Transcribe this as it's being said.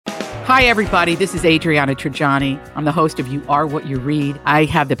Hi, everybody. This is Adriana Trajani. I'm the host of You Are What You Read. I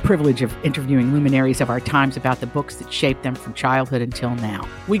have the privilege of interviewing luminaries of our times about the books that shaped them from childhood until now.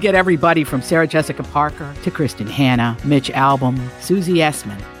 We get everybody from Sarah Jessica Parker to Kristen Hanna, Mitch Albom, Susie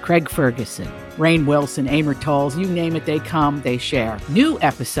Essman, Craig Ferguson, Rainn Wilson, Amor Tolls, you name it, they come, they share. New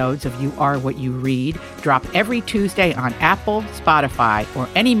episodes of You Are What You Read drop every Tuesday on Apple, Spotify, or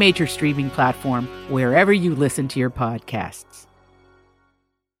any major streaming platform wherever you listen to your podcasts.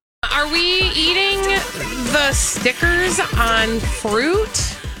 Are we eating the stickers on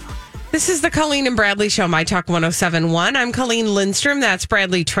fruit? This is the Colleen and Bradley Show, My Talk 107.1. I'm Colleen Lindstrom. That's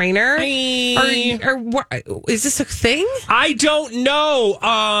Bradley Trainer. Is this a thing? I don't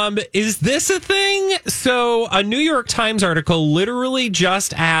know. Is this a thing? So a New York Times article literally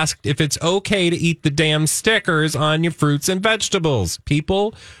just asked if it's okay to eat the damn stickers on your fruits and vegetables.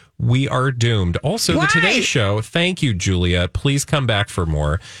 People, we are doomed. Also, Why? The Today Show. Thank you, Julia. Please come back for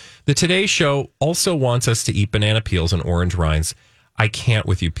more. The Today Show also wants us to eat banana peels and orange rinds. I can't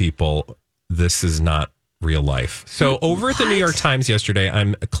with you people. This is not real life. So over at the New York Times yesterday,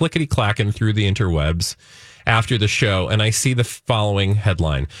 I'm clickety-clacking through the interwebs after the show, and I see the following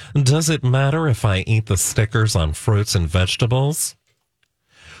headline. Does it matter if I eat the stickers on fruits and vegetables?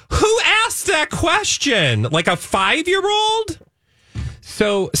 Who asked that question? Like a 5-year-old?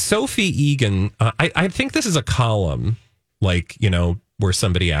 So Sophie Egan, I think this is a column, like, you know, where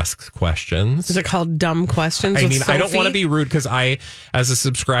somebody asks questions. Is it called Dumb Questions? I mean, Sophie? I don't want to be rude because I, as a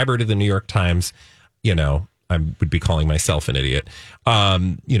subscriber to the New York Times, you know, I would be calling myself an idiot,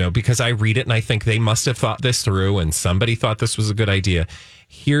 you know, because I read it and I think they must have thought this through and somebody thought this was a good idea.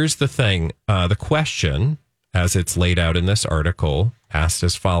 Here's the thing. The question, as it's laid out in this article, asked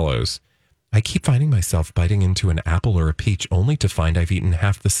as follows. I keep finding myself biting into an apple or a peach only to find I've eaten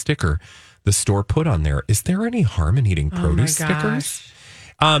half the sticker the store put on there. Is there any harm in eating produce stickers?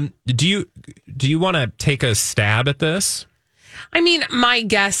 Do you want to take a stab at this? I mean, my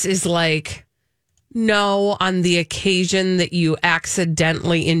guess is like, no, on the occasion that you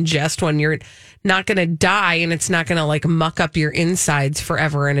accidentally ingest one, you're not going to die and it's not going to like muck up your insides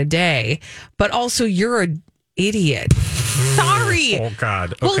forever and a day. But also, you're an idiot. Sorry. Oh,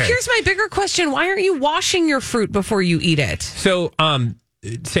 God. Okay. Well, here's my bigger question. Why aren't you washing your fruit before you eat it? So,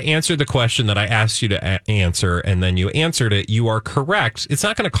 to answer the question that I asked you to answer, and then you answered it, you are correct. It's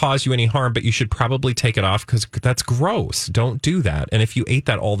not going to cause you any harm, but you should probably take it off because that's gross. Don't do that. And if you ate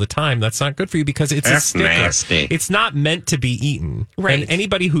that all the time, that's not good for you because it's a sticker. Nasty. It's not meant to be eaten. Right. And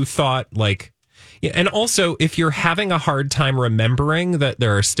anybody who thought like, yeah, and also if you're having a hard time remembering that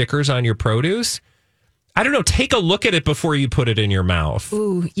there are stickers on your produce, I don't know, take a look at it before you put it in your mouth.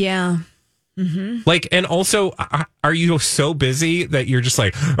 Ooh, yeah. Mm-hmm. Like, and also, are you so busy that you're just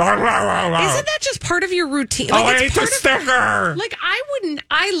like, isn't that just part of your routine? Like, I ate the sticker. Like,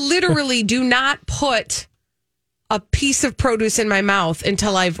 I literally do not put a piece of produce in my mouth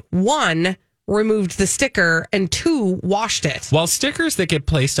until I've, 1, removed the sticker, and 2, washed it. While stickers that get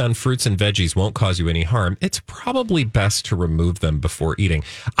placed on fruits and veggies won't cause you any harm, it's probably best to remove them before eating.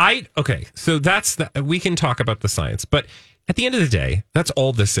 Okay, so we can talk about the science, but at the end of the day, that's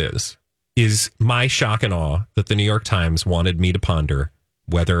all this is my shock and awe that the New York Times wanted me to ponder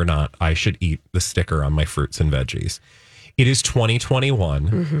whether or not I should eat the sticker on my fruits and veggies. It is 2021.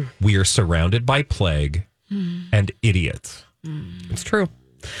 Mm-hmm. We are surrounded by plague and idiots. It's true.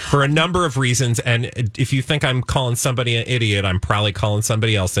 For a number of reasons. And if you think I'm calling somebody an idiot, I'm probably calling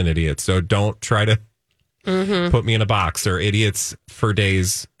somebody else an idiot. So don't try to put me in a box. There are idiots for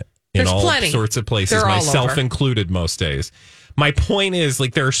days in all sorts of places, myself included most days. My point is,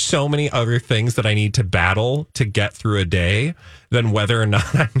 like, there are so many other things that I need to battle to get through a day than whether or not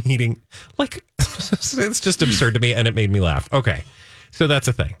I'm eating. Like, it's just absurd to me, and it made me laugh. Okay, so that's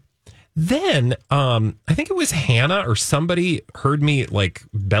a thing. Then, I think it was Hannah or somebody heard me, like,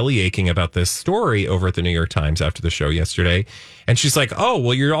 belly aching about this story over at the New York Times after the show yesterday. And she's like, oh,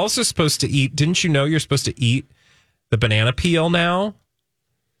 well, you're also supposed to eat. Didn't you know you're supposed to eat the banana peel now?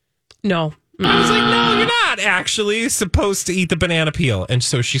 No. I was like, no, you're not actually supposed to eat the banana peel. And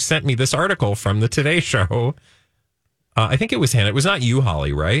so she sent me this article from the Today Show. I think it was Hannah. It was not you,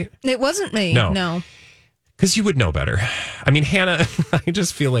 Holly, right? It wasn't me. No. Because you would know better. I mean, Hannah, I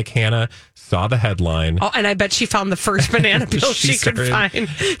just feel like Hannah saw the headline. Oh, and I bet she found the first banana peel she could find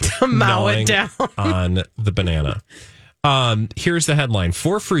to mow it down. On the banana. Here's the headline.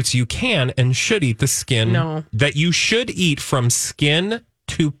 4 fruits you can and should eat the skin. That you should eat from skin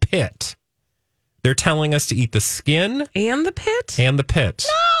to pit. They're telling us to eat the skin. And the pit? And the pit.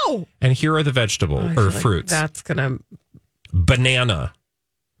 No! And here are the vegetable or fruits. Like that's going to... Banana.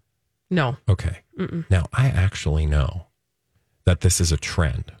 No. Okay. Mm-mm. Now, I actually know that this is a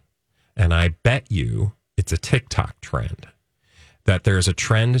trend. And I bet you it's a TikTok trend. That there's a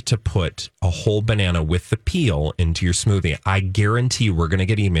trend to put a whole banana with the peel into your smoothie. I guarantee we're going to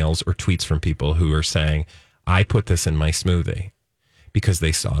get emails or tweets from people who are saying, I put this in my smoothie because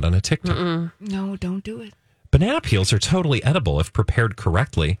they saw it on a TikTok. No, don't do it. Banana peels are totally edible if prepared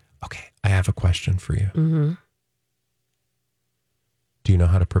correctly. Okay, I have a question for you. Mm-hmm. Do you know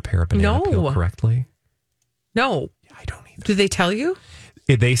how to prepare a banana peel correctly? No. I don't either. Do they tell you?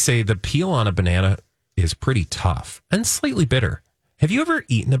 They say the peel on a banana is pretty tough and slightly bitter. Have you ever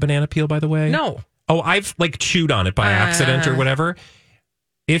eaten a banana peel, by the way? No. Oh, I've like chewed on it by accident or whatever.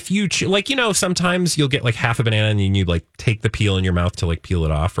 If you like, sometimes you'll get like half a banana and then you like take the peel in your mouth to like peel it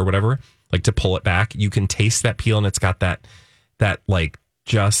off or whatever, like to pull it back. You can taste that peel and it's got that like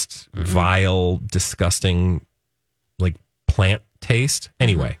just vile, disgusting, like plant taste.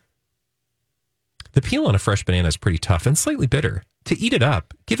 Anyway, the peel on a fresh banana is pretty tough and slightly bitter. To eat it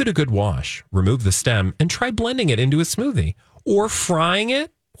up, give it a good wash, remove the stem, and try blending it into a smoothie or frying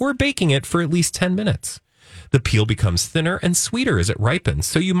it or baking it for at least 10 minutes. The peel becomes thinner and sweeter as it ripens,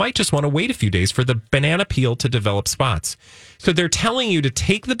 so you might just want to wait a few days for the banana peel to develop spots. So they're telling you to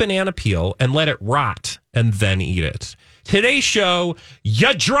take the banana peel and let it rot and then eat it. Today's show,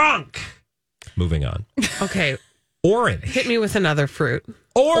 you drunk. Moving on. Okay. Orange. Hit me with another fruit.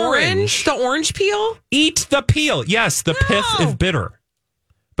 Orange. The orange peel? Eat the peel. Yes, the pith is bitter.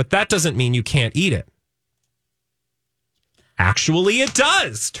 But that doesn't mean you can't eat it. Actually, it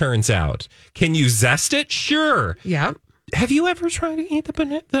does, turns out. Can you zest it? Sure. Yeah. Have you ever tried to eat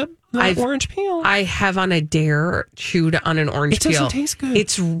the orange peel? I have on a dare chewed on an orange peel. It doesn't taste good.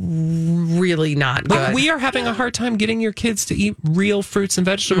 It's really not good. But we are having a hard time getting your kids to eat real fruits and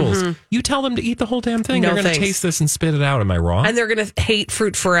vegetables. Mm-hmm. You tell them to eat the whole damn thing. No, they're going to taste this and spit it out. Am I wrong? And they're going to hate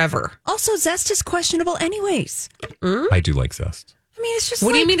fruit forever. Also, zest is questionable anyways. I do like zest. I mean, it's just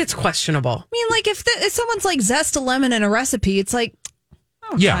What do you mean it's questionable? I mean, like if someone's like zest a lemon in a recipe, it's like,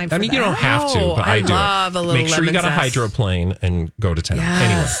 yeah, I mean, you don't have to, but I do. Love a little Make sure you got lemon a hydroplane and go to town.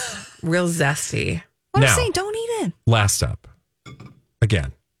 Yes. Anyway. Real zesty. What I'm saying, don't eat it. Last up.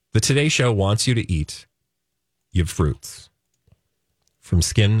 Again, the Today Show wants you to eat your fruits from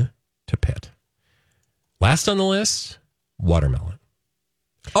skin to pit. Last on the list, watermelon.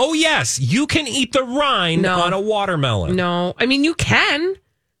 Oh, yes, you can eat the rind on a watermelon. No, I mean, you can.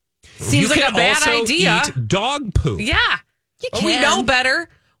 Seems like a bad idea. Eat dog poop. Yeah. We know better.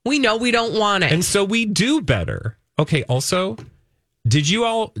 We know we don't want it. And so we do better. Okay, also,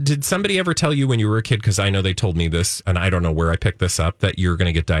 did somebody ever tell you when you were a kid, because I know they told me this, and I don't know where I picked this up, that you're going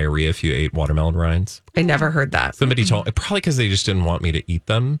to get diarrhea if you ate watermelon rinds? I never heard that. Somebody told, probably because they just didn't want me to eat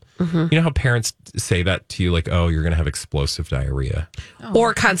them. Mm-hmm. You know how parents say that to you, like, oh, you're going to have explosive diarrhea. Oh.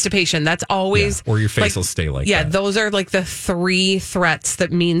 Or constipation. That's always... Yeah. Or your face will stay like that. Yeah, those are like the 3 threats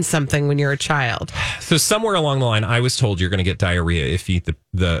that mean something when you're a child. So somewhere along the line, I was told you're going to get diarrhea if you eat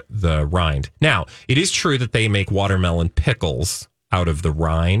the rind. Now, it is true that they make watermelon pickles out of the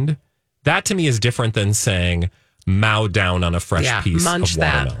rind. That to me is different than saying mow down on a fresh piece of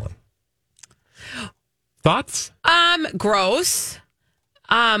watermelon. Thoughts? Gross.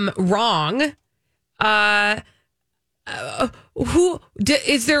 Wrong. Are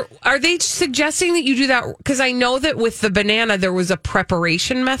they suggesting that you do that? Because I know that with the banana, there was a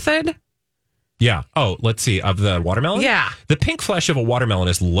preparation method. Yeah. Oh, let's see. Of the watermelon? Yeah. The pink flesh of a watermelon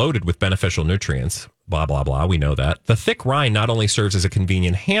is loaded with beneficial nutrients. Blah, blah, blah. We know that. The thick rind not only serves as a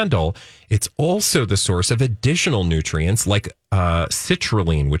convenient handle, it's also the source of additional nutrients like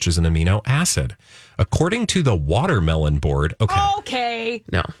citrulline, which is an amino acid. According to the Watermelon Board. Okay.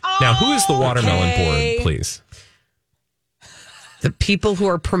 No. Now, who is the Watermelon Board, please? The people who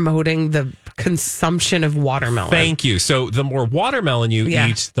are promoting the consumption of watermelon. Thank you. So the more watermelon you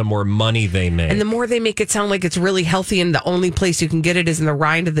eat, the more money they make. And the more they make it sound like it's really healthy and the only place you can get it is in the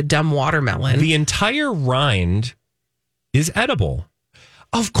rind of the dumb watermelon. The entire rind is edible.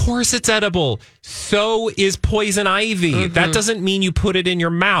 Of course it's edible. So is poison ivy. Mm-hmm. That doesn't mean you put it in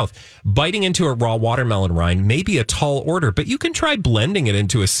your mouth. Biting into a raw watermelon rind may be a tall order, but you can try blending it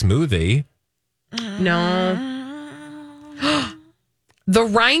into a smoothie. No. The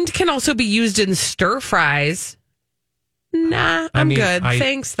rind can also be used in stir fries. Nah, I'm good.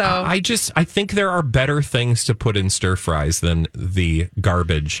 Thanks, though. I think there are better things to put in stir fries than the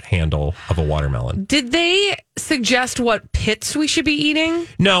garbage handle of a watermelon. Did they suggest what pits we should be eating?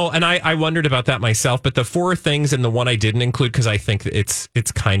 No, and I wondered about that myself. But the 4 things and the one I didn't include because I think it's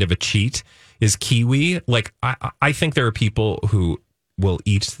kind of a cheat is kiwi. Like I think there are people who will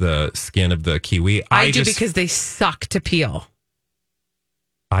eat the skin of the kiwi. I do because they suck to peel.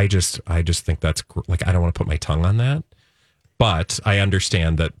 I just think that's like I don't want to put my tongue on that. But I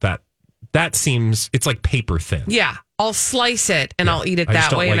understand that that seems, it's like paper thin. Yeah. I'll slice it and I'll eat it I just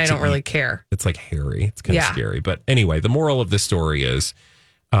that way, like and I to don't really eat- care. It's like hairy. It's kind of scary. But anyway, the moral of the story is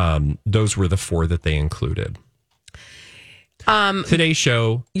those were the 4 that they included. Today's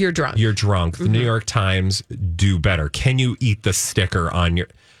show, You're drunk. You're drunk. The New York Times, do better. Can you eat the sticker on your...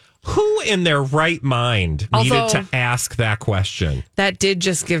 Who in their right mind needed to ask that question? That did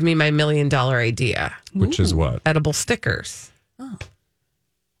just give me my $1 million idea. Which is what? Edible stickers. Oh.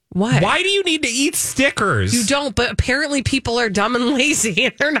 What? Why do you need to eat stickers? You don't, but apparently people are dumb and lazy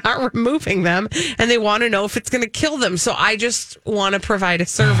and they're not removing them and they want to know if it's going to kill them. So I just want to provide a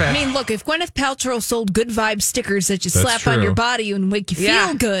service. I mean, look, if Gwyneth Paltrow sold good vibe stickers that you slap on true. your body and make you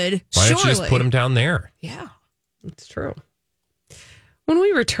feel good, Why don't surely. you just put them down there? Yeah, it's true. When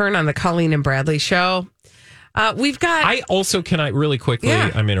we return on the Colleen and Bradley show, we've got... I also, can I really quickly,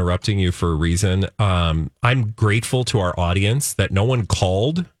 I'm interrupting you for a reason. I'm grateful to our audience that no one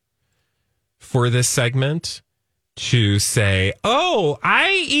called for this segment to say, oh,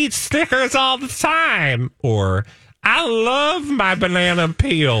 I eat stickers all the time, or I love my banana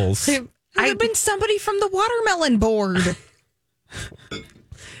peels. Could have been somebody from the watermelon board.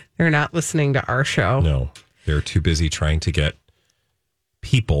 They're not listening to our show. No, they're too busy trying to get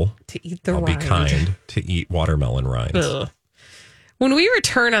people to eat the I'll rind. be kind to eat watermelon rinds. Ugh. When we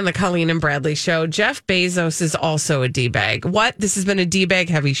return on the Colleen and Bradley show, Jeff Bezos is also a D-bag. What? This has been a D-bag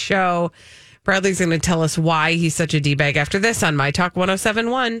heavy show. Bradley's going to tell us why he's such a D-bag after this on My Talk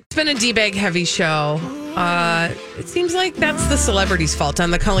 1071. It's been a D-bag heavy show. It seems like that's the celebrity's fault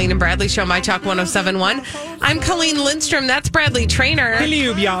on the Colleen and Bradley show, My Talk 1071. I'm Colleen Lindstrom. That's Bradley Trainer.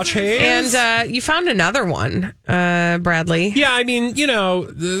 Hello, biatches. And you found another one, Bradley. Yeah, I mean,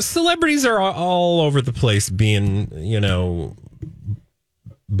 the celebrities are all over the place being,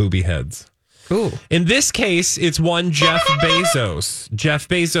 booby heads. Ooh. In this case, it's one Jeff Bezos. Jeff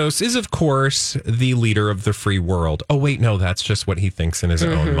Bezos is, of course, the leader of the free world. Oh, wait, no, that's just what he thinks in his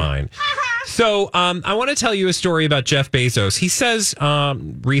own mind. So I want to tell you a story about Jeff Bezos. He says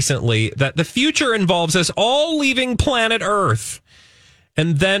recently that the future involves us all leaving planet Earth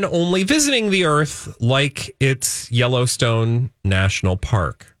and then only visiting the Earth like it's Yellowstone National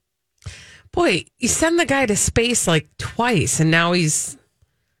Park. Boy, you send the guy to space like twice, and now he's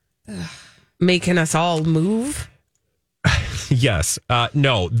making us all move. Yes.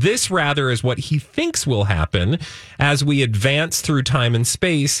 No, this rather is what he thinks will happen as we advance through time and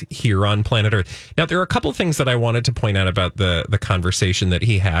space here on planet Earth. Now, there are a couple things that I wanted to point out about the conversation that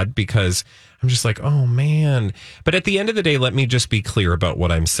he had, because I'm just like, oh, man. But at the end of the day, let me just be clear about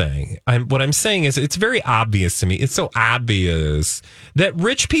what I'm saying. What I'm saying is it's very obvious to me. It's so obvious that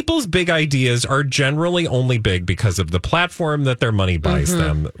rich people's big ideas are generally only big because of the platform that their money buys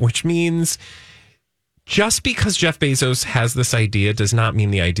them, which means... just because Jeff Bezos has this idea does not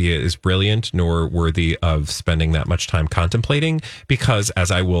mean the idea is brilliant nor worthy of spending that much time contemplating, because, as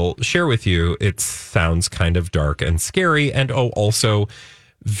I will share with you, it sounds kind of dark and scary, and also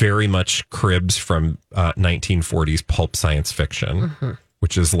very much cribs from 1940s pulp science fiction,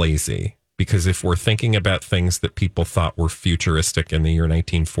 which is lazy. Because if we're thinking about things that people thought were futuristic in the year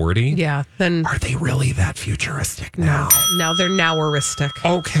 1940, then are they really that futuristic now? Now they're noweristic.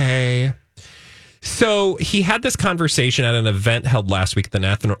 Okay. So he had this conversation at an event held last week at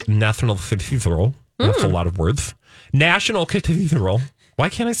the National Cathedral. That's a lot of words. National Cathedral. Why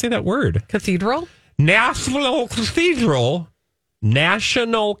can't I say that word? Cathedral? National Cathedral.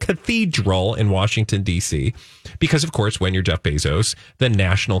 National Cathedral in Washington, D.C. Because, of course, when you're Jeff Bezos, the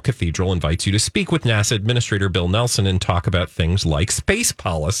National Cathedral invites you to speak with NASA Administrator Bill Nelson and talk about things like space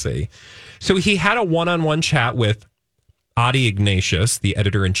policy. So he had a one-on-one chat with Adi Ignatius, the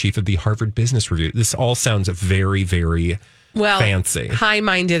editor-in-chief of the Harvard Business Review. This all sounds very, very fancy.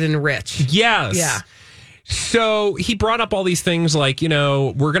 High-minded and rich. Yes. Yeah. So he brought up all these things like,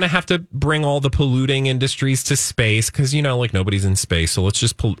 we're going to have to bring all the polluting industries to space because, nobody's in space. So let's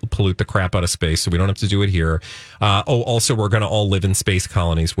just pollute the crap out of space so we don't have to do it here. Also, we're going to all live in space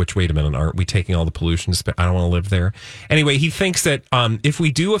colonies, which, wait a minute, aren't we taking all the pollution to space? I don't want to live there. Anyway, he thinks that if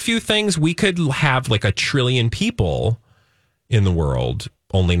we do a few things, we could have like 1 trillion people in the world,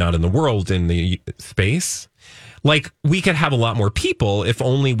 only not in the world, in the space. Like, we could have a lot more people if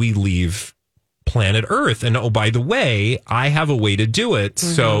only we leave planet Earth. And, oh, by the way, I have a way to do it.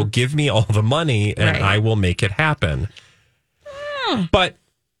 So give me all the money and I will make it happen. But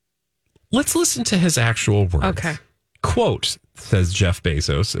let's listen to his actual words. Okay. Quote, says Jeff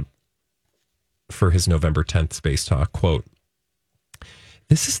Bezos for his November 10th space talk, quote,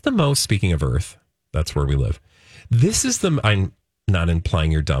 "This is the most," speaking of Earth, that's where we live. "This is I'm not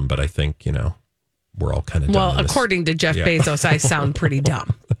implying you're dumb, but I think, we're all kind of dumb. Well, according to Jeff Bezos, I sound pretty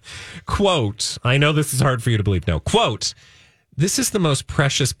dumb. quote, I know this is hard for you to believe. No, quote, this is the most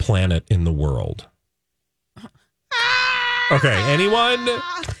precious planet in the world. Okay, anyone?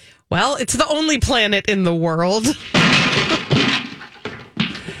 Well, it's the only planet in the world.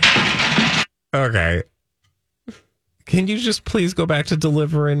 Okay. Can you just please go back to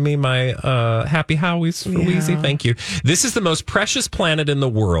delivering me my Happy Howies for Wheezy? Thank you. This is the most precious planet in the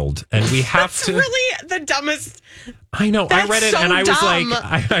world, and we have That's to. really the dumbest. I know. I read it, so and I was dumb.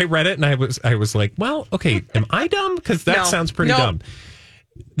 like, I read it, and I was like, well, okay, am I dumb? Because that No. sounds pretty No. dumb.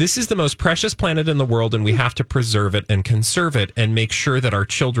 This is the most precious planet in the world, and we have to preserve it and conserve it and make sure that our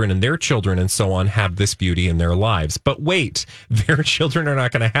children and their children and so on have this beauty in their lives. But wait, their children are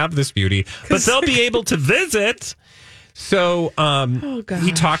not going to have this beauty, but they'll be able to visit. So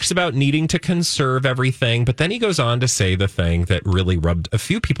he talks about needing to conserve everything, but then he goes on to say the thing that really rubbed a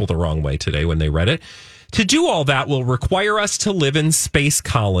few people the wrong way today when they read it. To do all that will require us to live in space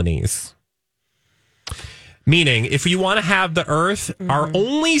colonies. Meaning, if you want to have the Earth, our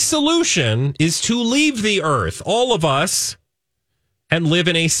only solution is to leave the Earth, all of us, and live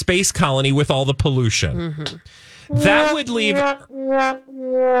in a space colony with all the pollution. That would leave the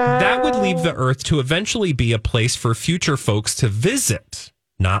Earth to eventually be a place for future folks to visit,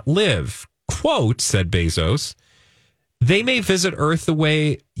 not live. Quote, said Bezos, they may visit Earth the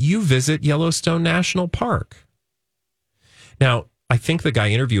way you visit Yellowstone National Park. Now, I think the guy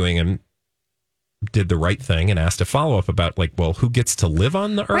interviewing him did the right thing and asked a follow-up about, like, well, who gets to live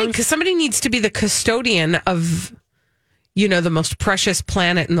on the Earth? Right, because somebody needs to be the custodian of, the most precious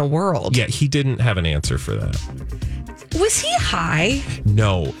planet in the world. Yeah, he didn't have an answer for that. Was he high?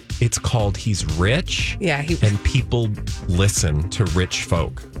 No, it's called he's rich. Yeah, and people listen to rich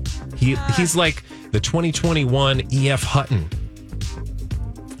folk. He's like the 2021 E.F. Hutton.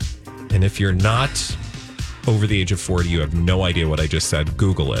 And if you're not over the age of 40, you have no idea what I just said.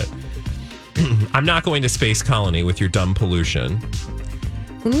 Google it. I'm not going to space colony with your dumb pollution.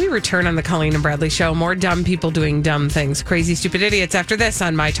 When we return on the Colleen and Bradley Show, more dumb people doing dumb things. Crazy, stupid idiots after this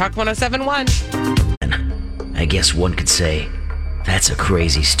on My Talk 107.1. I guess one could say, that's a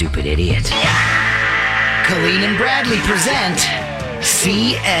crazy, stupid idiot. Colleen and Bradley present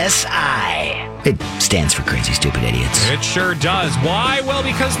CSI. It stands for Crazy, Stupid Idiots. It sure does. Why? Well,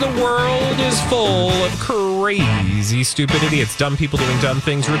 because the world is full of crazy, stupid idiots. Dumb people doing dumb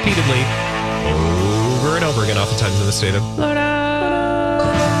things repeatedly over and over again, oftentimes in the state of Florida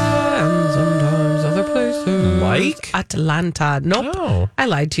and sometimes other places. Like? Atlanta. Nope. Oh. I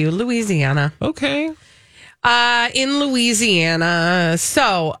lied to you. Louisiana. Okay. In Louisiana.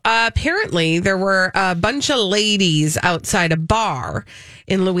 So apparently there were a bunch of ladies outside a bar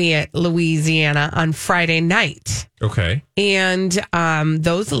in Louisiana on Friday night. Okay. And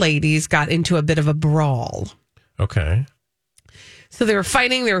those ladies got into a bit of a brawl. Okay. So they were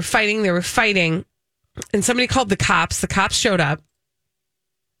fighting. And somebody called the cops. The cops showed up.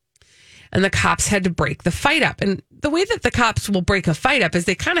 And the cops had to break the fight up. And the way that the cops will break a fight up is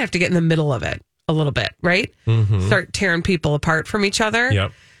they kind of have to get in the middle of it a little bit, right? Mm-hmm. Start tearing people apart from each other.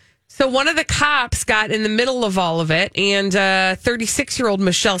 Yep. So one of the cops got in the middle of all of it, and 36-year-old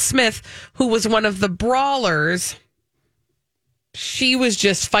Michelle Smith, who was one of the brawlers, she was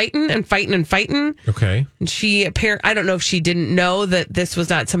just fighting. Okay. And I don't know if she didn't know that this was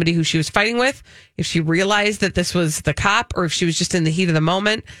not somebody who she was fighting with, if she realized that this was the cop, or if she was just in the heat of the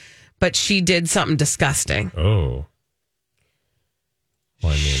moment, but she did something disgusting. Oh.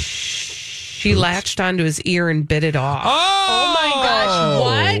 Well, I mean, she latched onto his ear and bit it off. Oh my gosh,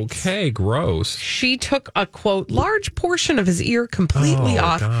 what? Okay, gross. She took a, quote, large portion of his ear completely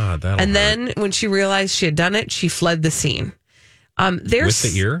off. God, that'll and hurt. then when she realized she had done it, she fled the scene. With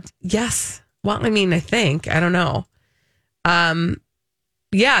the ear? Yes. Well, I mean, I think. I don't know.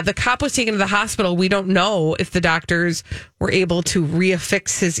 Yeah, the cop was taken to the hospital. We don't know if the doctors were able to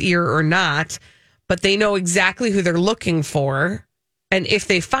reaffix his ear or not, but they know exactly who they're looking for. And if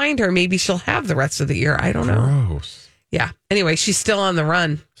they find her, maybe she'll have the rest of the ear. I don't know. Gross. Yeah. Anyway, she's still on the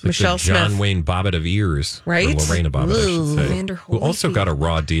run. It's like Michelle the John Smith. Wayne Bobbitt of ears. Right? Or Lorena Bobbitt, I should say. Evander Who also Holyfield. got a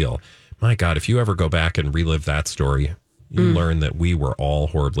raw deal. My God, if you ever go back and relive that story, you learn that we were all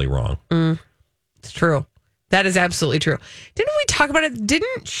horribly wrong. It's true. That is absolutely true. Didn't we talk about it?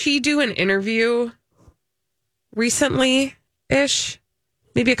 Didn't she do an interview recently-ish?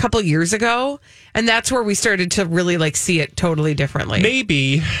 Maybe a couple years ago? And that's where we started to really see it totally differently.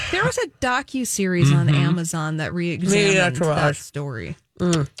 Maybe. There was a docu-series on Amazon that re-examined that's what it that was. story.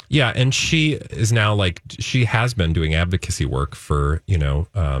 Yeah, and she is now she has been doing advocacy work for,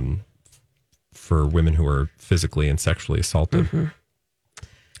 for women who are physically and sexually assaulted.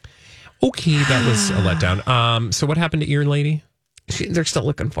 Okay, that was a letdown. So what happened to Ear Lady? They're still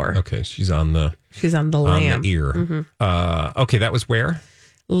looking for her. Okay, she's on the lam. ear. Okay, that was where?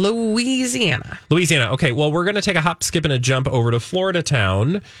 Louisiana. Okay, well, we're going to take a hop, skip, and a jump over to Florida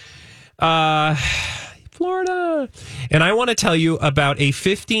town. Florida. And I want to tell you about a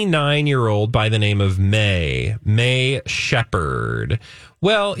 59-year-old by the name of May Shepard.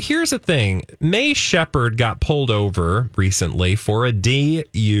 Well, here's the thing. May Shepard got pulled over recently for a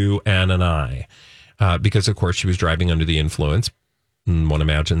DUI because, of course, she was driving under the influence. One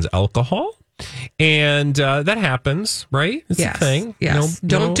imagines alcohol. And that happens, right? It's a thing. Yes.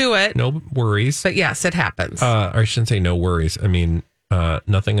 Don't do it. No worries. But yes, it happens. I shouldn't say no worries. I mean,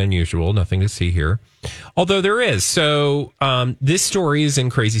 nothing unusual, nothing to see here. Although there is. So this story is in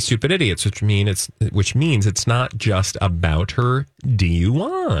Crazy Stupid Idiots, which means it's not just about her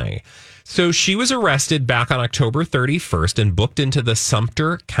DUI. So she was arrested back on October 31st and booked into the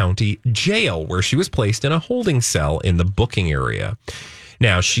Sumter County Jail, where she was placed in a holding cell in the booking area.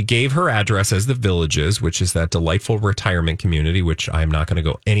 Now, she gave her address as the Villages, which is that delightful retirement community, which I'm not going to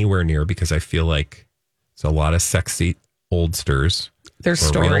go anywhere near because I feel like it's a lot of sexy oldsters. Their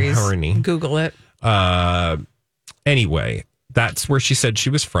stories. Google it. Anyway, that's where she said she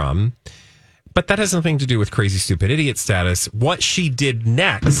was from. But that has nothing to do with Crazy Stupid Idiot status. What she did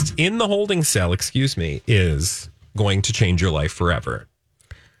next in the holding cell, is going to change your life forever.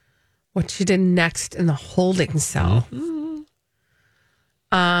 What she did next in the holding cell. Mm-hmm.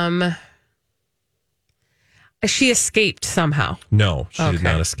 She escaped somehow. No, she did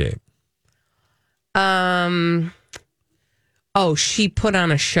not escape. She put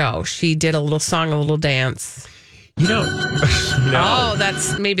on a show. She did a little song, a little dance. No. Oh,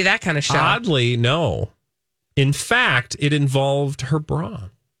 that's maybe that kind of show. Oddly, no. In fact, it involved her bra.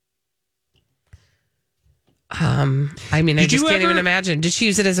 I just can't even imagine. Did she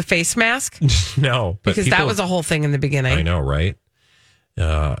use it as a face mask? No, because that was a whole thing in the beginning. I know, right?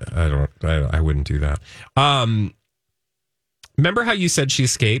 I wouldn't do that. Remember how you said she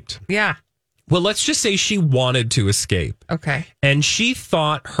escaped? Yeah. Well, let's just say she wanted to escape. Okay. And she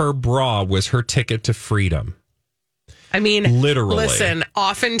thought her bra was her ticket to freedom. I mean, literally. Listen,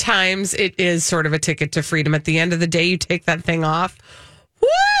 oftentimes it is sort of a ticket to freedom. At the end of the day, you take that thing off.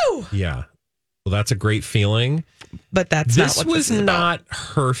 Woo! Yeah. Well, that's a great feeling. But that's not what this is not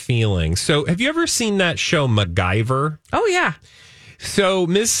her feeling. So have you ever seen that show MacGyver? Oh, yeah. So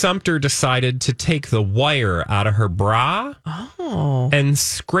Ms. Sumter decided to take the wire out of her bra and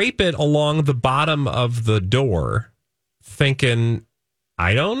scrape it along the bottom of the door, thinking,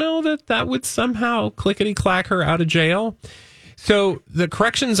 I don't know that would somehow clickety-clack her out of jail. So the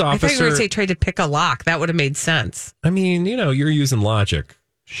corrections officer... I thought you were going to say tried to pick a lock. That would have made sense. I mean, you're using logic.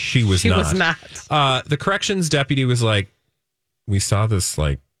 She was not. The corrections deputy was like, we saw this,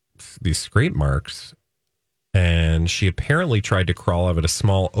 these scrape marks. And she apparently tried to crawl out of a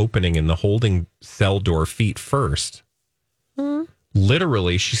small opening in the holding cell door feet first. Mm.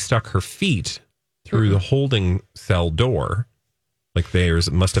 Literally, she stuck her feet through the holding cell door.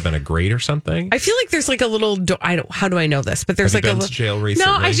 Must have been a grate or something. I feel like there's a little. How do I know this? But there's have you been to jail recently?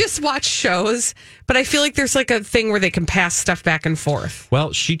 No, I just watch shows. But I feel like there's a thing where they can pass stuff back and forth.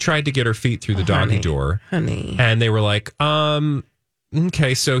 Well, she tried to get her feet through the doggy door, honey, and they were like,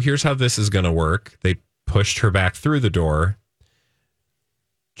 okay, so here's how this is going to work. They pushed her back through the door,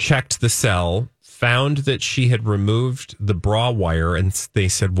 checked the cell, found that she had removed the bra wire, and they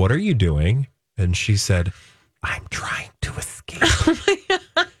said, "What are you doing?" And she said, "I'm trying to escape." Oh my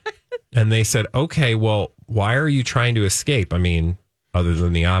God. And they said, "Okay, well, why are you trying to escape? I mean, other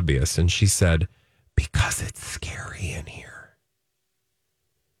than the obvious." And she said, "Because it's scary in here."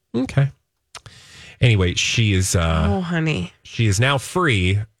 Okay. Anyway, she is honey. She is now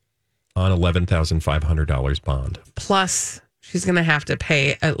free on $11,500 bond. Plus, she's going to have to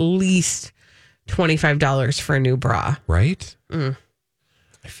pay at least $25 for a new bra. Right? I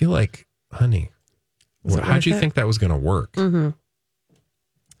feel like, honey, how do you think that was going to work? Mm-hmm.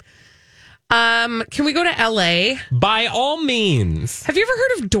 Can we go to LA? By all means. Have you ever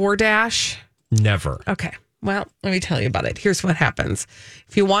heard of DoorDash? Never. Okay. Well, let me tell you about it. Here's what happens.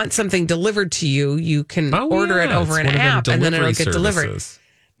 If you want something delivered to you, you can order it over an app and then it'll get delivered.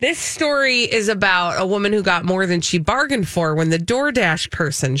 This story is about a woman who got more than she bargained for when the DoorDash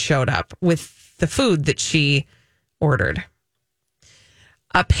person showed up with the food that she ordered.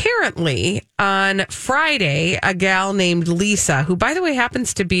 Apparently, on Friday, a gal named Lisa, who, by the way,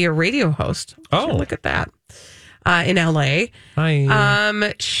 happens to be a radio host. Oh, look at that. In LA.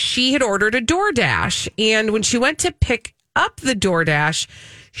 Hi. She had ordered a DoorDash. And when she went to pick up the DoorDash,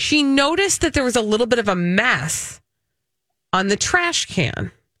 she noticed that there was a little bit of a mess on the trash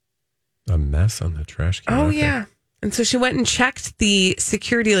can. A mess on the trash can? Oh, okay. yeah. And so she went and checked the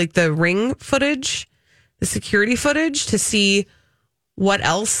security, like the ring footage, the security footage, to see what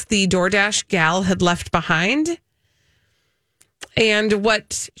else the DoorDash gal had left behind. And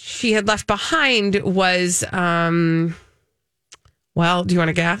what she had left behind was, well, do you want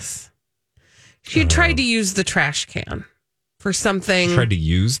to guess? She had tried to use the trash can for something. She tried to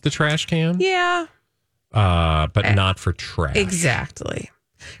use the trash can? Yeah. But not for trash. Exactly.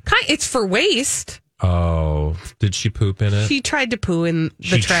 It's for waste. Oh, did she poop in it? She tried to poo in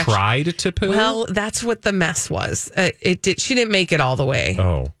the trash. She tried to poo? Well, that's what the mess was. She didn't make it all the way.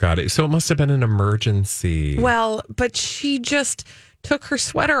 Oh, got it. So it must have been an emergency. Well, but she just took her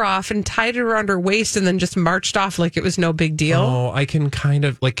sweater off and tied it around her waist and then just marched off like it was no big deal. Oh, I can kind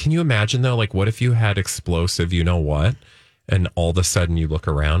of, like, can you imagine, though? Like, what if you had explosive, you know what? And all of a sudden you look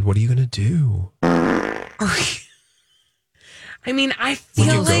around, what are you going to do? I mean, I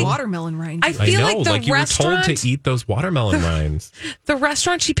feel like watermelon rinds. I feel I know, like the you restaurant, were told to eat those watermelon rinds. The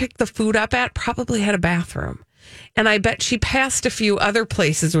restaurant she picked the food up at probably had a bathroom. And I bet she passed a few other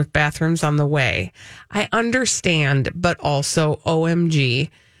places with bathrooms on the way. I understand, but also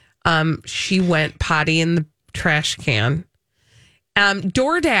OMG. She went potty in the trash can.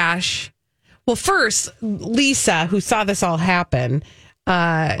 DoorDash. Well, first, Lisa, who saw this all happen.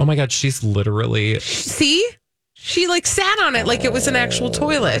 Oh my God, she's literally. See? She like sat on it like it was an actual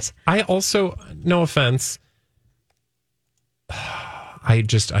toilet. I also, no offense, I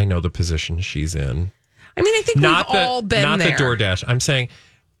know the position she's in. I mean, I think we've all been not there. Not the DoorDash. I'm saying,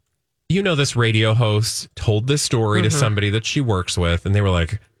 this radio host told this story to somebody that she works with, and they were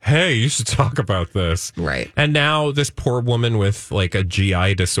like, hey, you should talk about this. Right. And now this poor woman with like a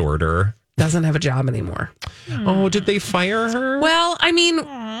GI disorder doesn't have a job anymore. Oh, did they fire her? Well, I mean,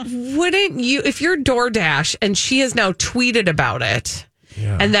 wouldn't you, if you're DoorDash and she has now tweeted about it,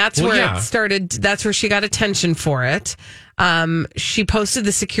 and that's where it started, that's where she got attention for it. She posted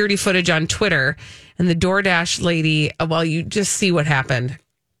the security footage on Twitter, and the DoorDash lady, well, you just see what happened.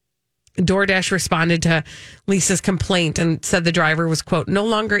 DoorDash responded to Lisa's complaint and said the driver was, quote, no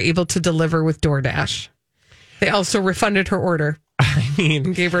longer able to deliver with DoorDash. They also refunded her order. I mean,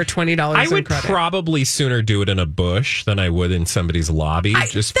 and gave her $20 I would credit. probably sooner do it in a bush than I would in somebody's lobby.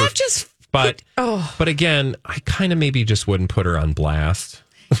 But again, I kind of maybe just wouldn't put her on blast.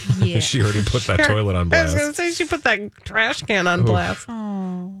 Yeah. She already put that toilet on blast. I was going to say she put that trash can on blast.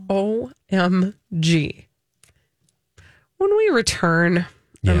 OMG. When we return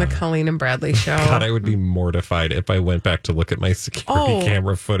on the Colleen and Bradley show. God, I would be mortified if I went back to look at my security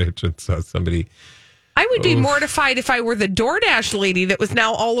camera footage and saw somebody. I would be mortified if I were the DoorDash lady that was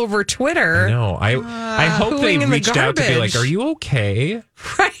now all over Twitter. No, I hope they reached out to be like, are you okay?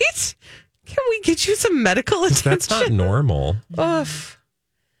 Right? Can we get you some medical attention? That's not normal.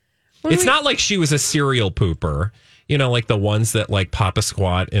 It's not like she was a serial pooper. Like the ones that like pop a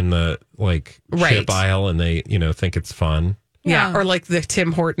squat in the like chip aisle and they, think it's fun. Yeah, or like the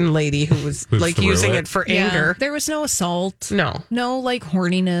Tim Horton lady who was like using it for anger. There was no assault. No like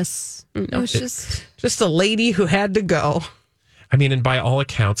horniness. No. It was just a lady who had to go. I mean, and by all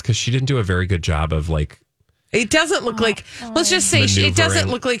accounts, because she didn't do a very good job of like. It doesn't look like. Let's just say it doesn't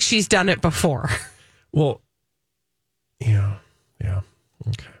look like she's done it before. Well, yeah,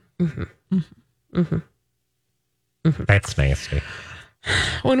 okay. That's nasty.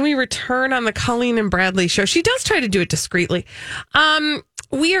 When we return on the Colleen and Bradley show, she does try to do it discreetly.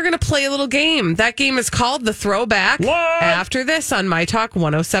 We are going to play a little game. That game is called The Throwback. What? After this on My Talk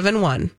 1071.